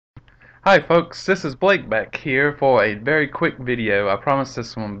Hi folks, this is Blake back here for a very quick video. I promise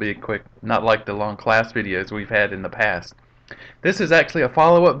this one will be quick, not like the long class videos we've had in the past. This is actually a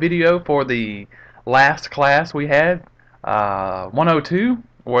follow-up video for the last class we had, 102,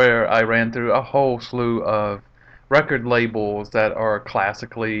 where I ran through a whole slew of record labels that are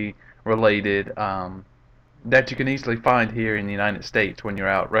classically related, that you can easily find here in the United States when you're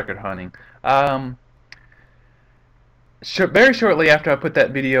out record hunting. Very shortly after I put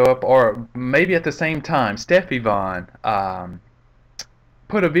that video up, or maybe at the same time, Steffi Vaughn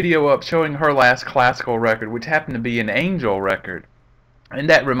put a video up showing her last classical record, which happened to be an Angel record. And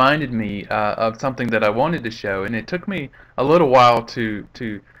that reminded me of something that I wanted to show, and it took me a little while to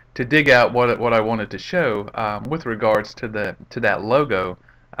dig out what I wanted to show with regards to that logo.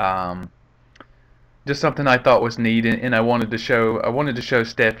 Um, just something I thought was neat, and I wanted to show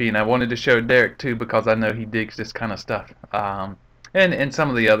Steffi, and I wanted to show Derek too, because I know he digs this kind of stuff, and some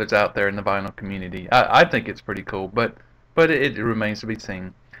of the others out there in the vinyl community. I think it's pretty cool, but it remains to be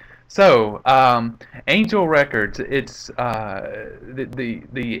seen. So, Angel Records, it's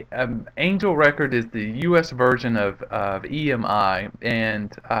the Angel record is the U.S. version of EMI,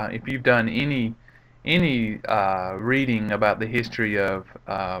 and if you've done any reading about the history of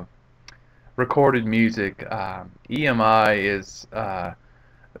recorded music, EMI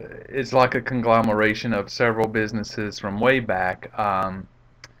is like a conglomeration of several businesses from way back.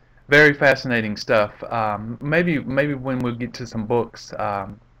 Very fascinating stuff. Maybe when we get to some books,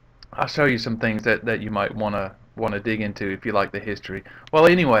 I'll show you some things that you might wanna dig into if you like the history. Well,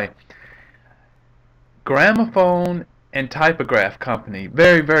 anyway, Gramophone and Typograph Company,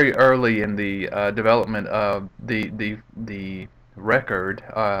 very early in the development of the record,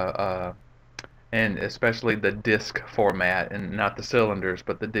 and especially the disc format, and not the cylinders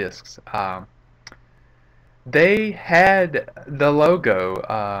but the discs. They had the logo,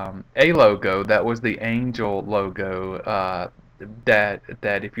 a logo that was the angel logo. That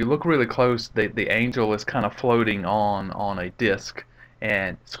if you look really close, the angel is kind of floating on a disc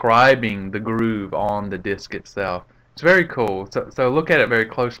and scribing the groove on the disc itself. It's very cool. So look at it very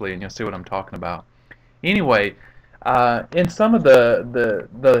closely, and you'll see what I'm talking about. Anyway, in some of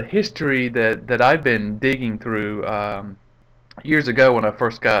the history that I've been digging through, years ago when I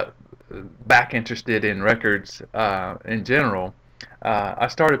first got back interested in records in general, I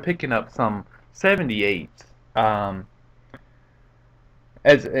started picking up some 78s. And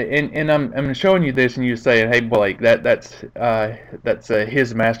I'm showing you this, and you're saying, "Hey Blake, that's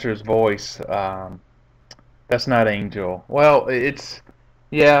his master's voice. That's not Angel." Well,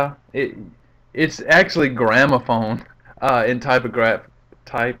 yeah, it's actually Gramophone in type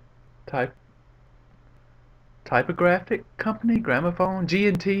type typographic company, Gramophone,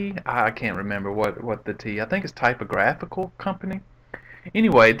 G&T. I can't remember what the T. I think it's typographical company.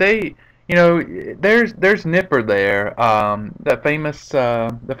 Anyway, there's Nipper there, that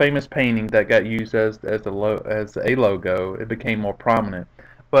the famous painting that got used as a logo. It became more prominent,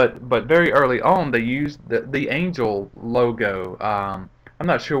 but very early on they used the angel logo. I'm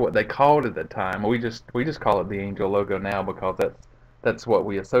not sure what they called it at the time. We just call it the angel logo now because that's what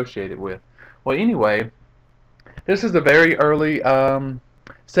we associate it with. Well, anyway, this is a very early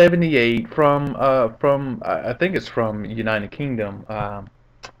 78 from I think it's from United Kingdom.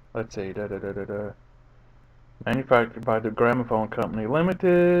 Let's see, manufactured by the Gramophone Company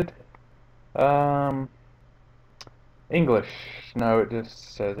Limited. Um, English. No, it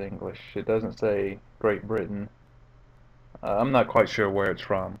just says English. It doesn't say Great Britain. I'm not quite sure where it's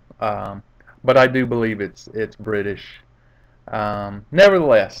from, but I do believe it's British.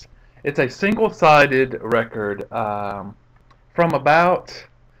 Nevertheless, it's a single-sided record, from about,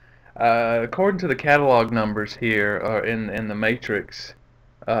 according to the catalog numbers here, in the matrix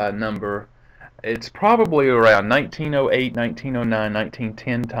number, it's probably around 1908, 1909,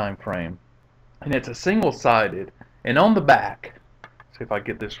 1910 time frame, and it's a single-sided. And on the back, see if I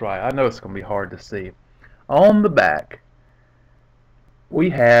get this right. I know it's going to be hard to see. On the back, we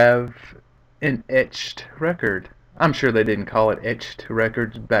have an etched record. I'm sure they didn't call it etched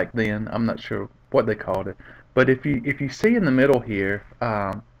records back then. I'm not sure what they called it. But if you see in the middle here,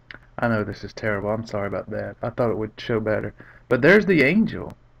 I know this is terrible. I'm sorry about that. I thought it would show better. But there's the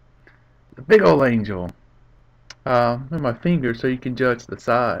angel, the big old angel. With my finger so you can judge the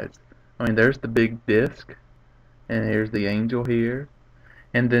size. I mean, there's the big disc, and here's the angel here,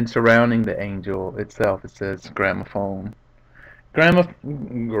 and then surrounding the angel itself, it says gramophone.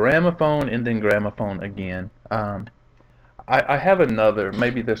 Gramophone, and then gramophone again. I have another.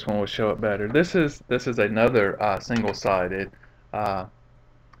 Maybe this one will show it better. This is another single-sided,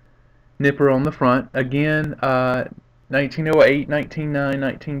 nipper on the front. Again, 1908, 1909,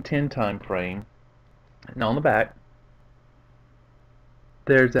 1910 time frame. And on the back,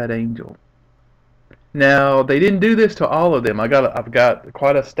 there's that angel. Now they didn't do this to all of them. I've got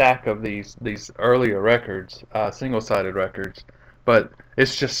quite a stack of these earlier records, single-sided records, but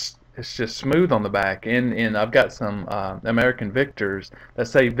it's just smooth on the back. And I've got some American Victors that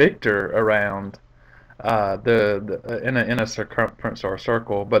say Victor around in a circumference or a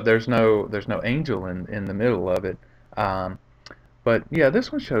circle, but there's no angel in the middle of it. Um, but yeah,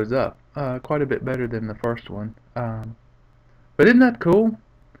 this one shows up quite a bit better than the first one. But isn't that cool?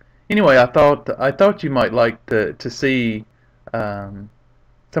 Anyway, I thought you might like to see some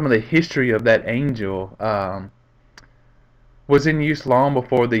of the history of that angel. Was in use long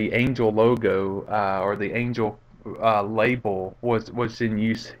before the angel logo or the angel label was in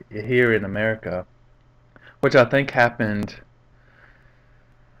use here in America, which I think happened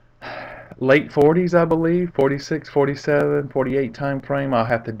late 40s, I believe, 46, 47, 48 time frame. I'll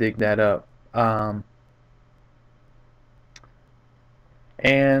have to dig that up.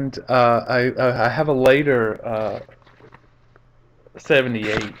 And I have a later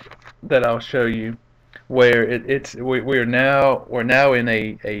 78 that I'll show you where we're now in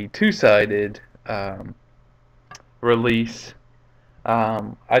a two-sided release.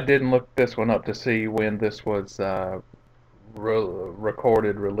 I didn't look this one up to see when this was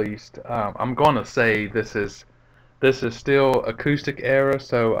recorded, released. I'm going to say this is still acoustic era,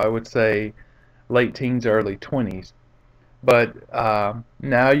 so I would say late teens, early 20s. But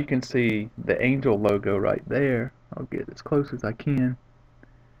now you can see the angel logo right there. I'll get as close as I can.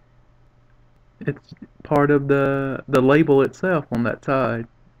 It's part of the label itself on that side.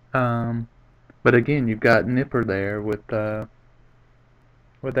 But again, you've got Nipper there with that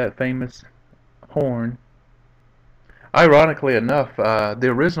famous horn. Ironically enough, the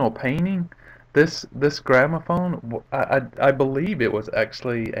original painting, this gramophone, I believe it was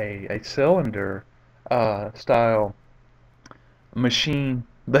actually a cylinder style machine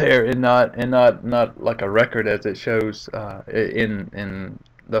there, and not like a record as it shows in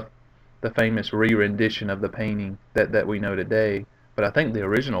the famous re-rendition of the painting that we know today. But I think the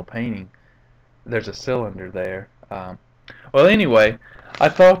original painting, there's a cylinder there. Well, anyway, I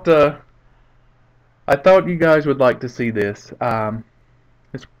thought you guys would like to see this.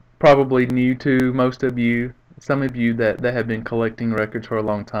 It's probably new to most of you. Some of you that have been collecting records for a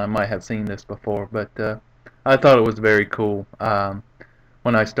long time might have seen this before, but I thought it was very cool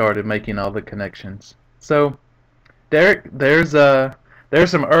when I started making all the connections. So, Derek, there's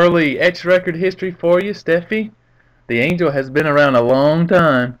some early etched record history for you, Steffi. The angel has been around a long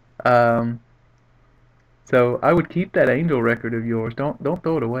time. So I would keep that angel record of yours. Don't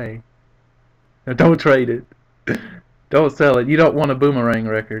throw it away. Don't trade it. Don't sell it. You don't want a boomerang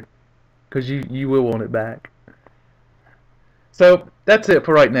record, because you will want it back. So that's it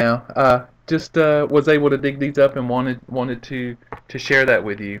for right now. Just was able to dig these up and wanted to share that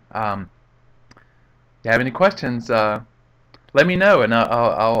with you. If you have any questions, let me know, and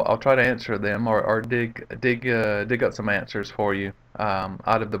I'll try to answer them, or dig up some answers for you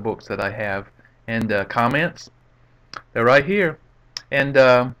out of the books that I have. And comments, they're right here.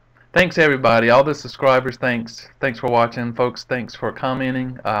 And thanks everybody, all the subscribers. Thanks for watching, folks. Thanks for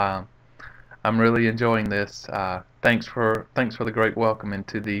commenting. I'm really enjoying this. Thanks for the great welcome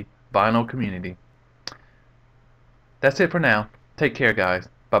into the vinyl community. That's it for now. Take care, guys.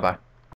 Bye bye.